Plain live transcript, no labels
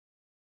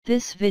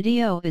This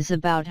video is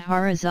about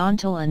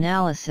horizontal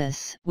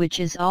analysis, which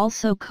is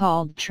also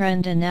called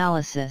trend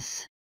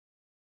analysis.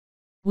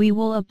 We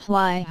will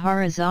apply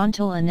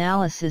horizontal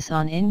analysis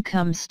on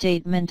income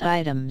statement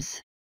items.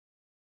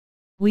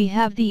 We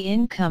have the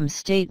income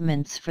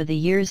statements for the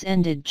years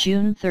ended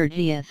June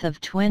 30th of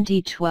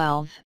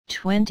 2012,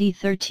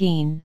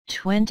 2013,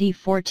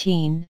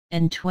 2014,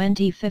 and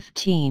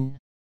 2015.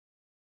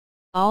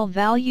 All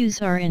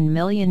values are in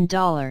 $million.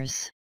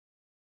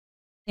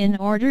 In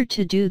order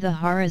to do the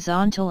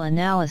horizontal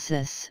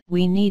analysis,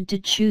 we need to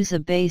choose a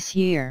base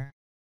year.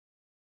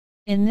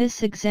 In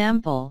this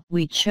example,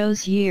 we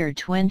chose year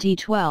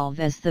 2012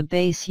 as the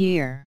base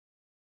year.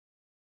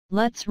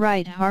 Let's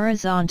write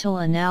horizontal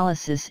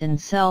analysis in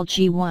cell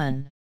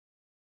G1.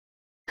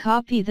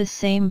 Copy the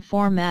same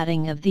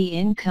formatting of the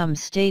income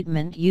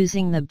statement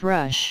using the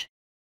brush.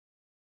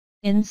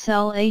 In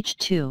cell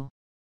H2,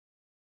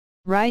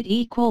 write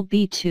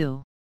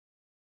 =B2.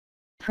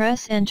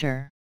 Press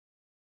Enter.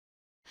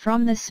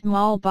 From the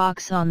small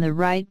box on the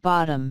right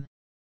bottom,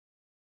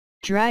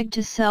 drag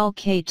to cell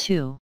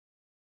K2.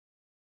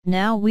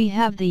 Now we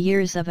have the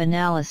years of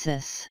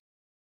analysis.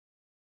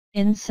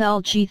 In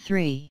cell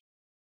G3,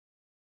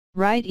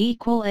 write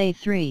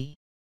 =A3.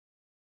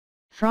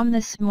 From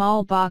the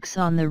small box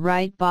on the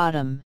right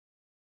bottom,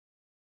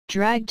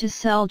 drag to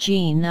cell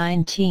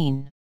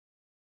G19.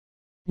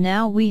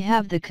 Now we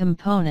have the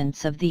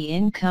components of the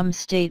income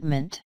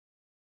statement.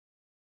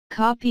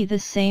 Copy the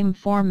same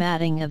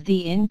formatting of the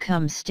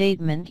income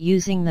statement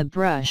using the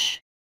brush.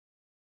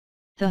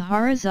 The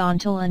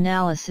horizontal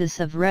analysis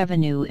of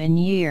revenue in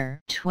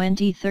year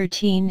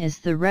 2013 is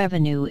the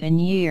revenue in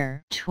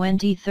year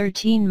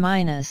 2013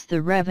 minus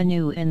the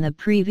revenue in the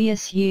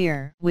previous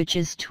year, which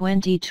is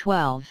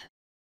 2012,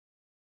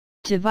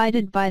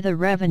 divided by the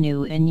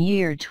revenue in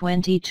year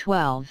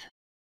 2012.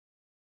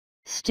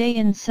 Stay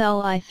in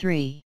cell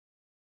I3.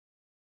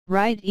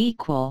 Write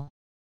equal.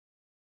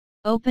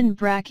 Open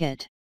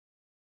bracket.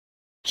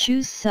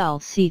 Choose cell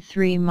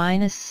C3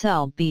 minus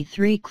cell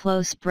B3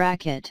 close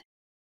bracket.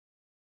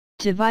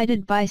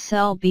 Divided by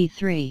cell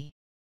B3.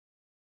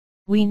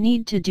 We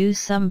need to do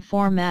some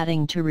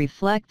formatting to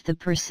reflect the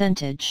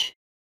percentage.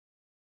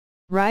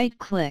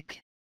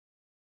 Right-click.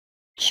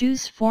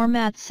 Choose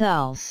Format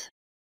Cells.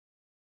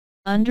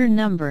 Under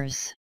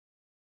Numbers,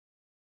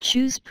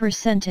 choose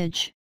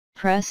Percentage,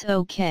 press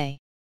OK.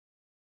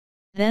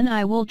 Then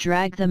I will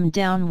drag them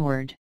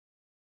downward.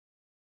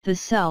 The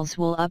cells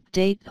will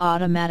update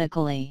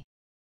automatically.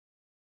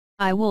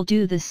 I will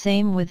do the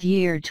same with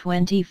year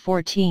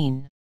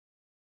 2014.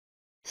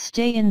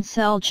 Stay in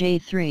cell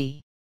J3.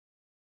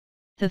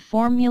 The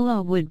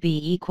formula would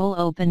be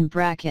open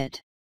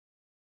bracket.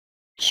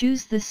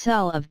 Choose the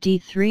cell of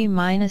D3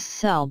 minus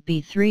cell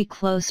B3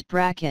 close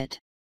bracket.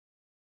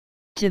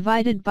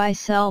 Divided by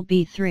cell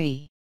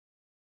B3.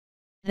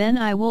 Then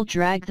I will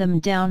drag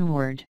them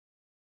downward.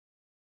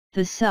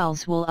 The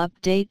cells will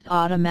update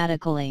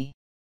automatically.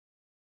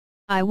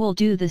 I will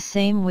do the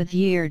same with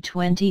year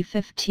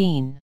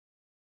 2015.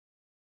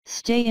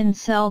 Stay in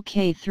cell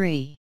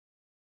K3.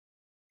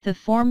 The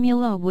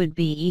formula would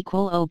be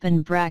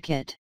open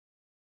bracket.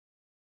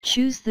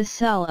 Choose the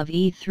cell of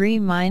E3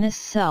 minus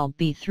cell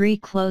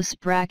B3 close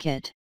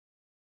bracket.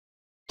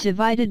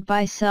 Divided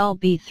by cell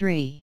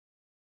B3.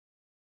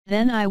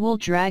 Then I will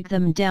drag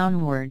them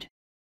downward.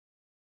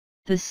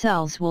 The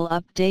cells will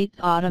update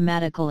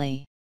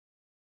automatically.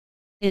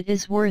 It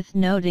is worth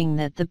noting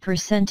that the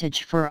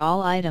percentage for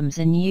all items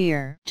in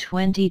year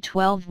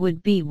 2012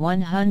 would be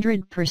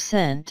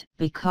 100%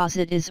 because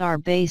it is our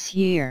base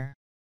year.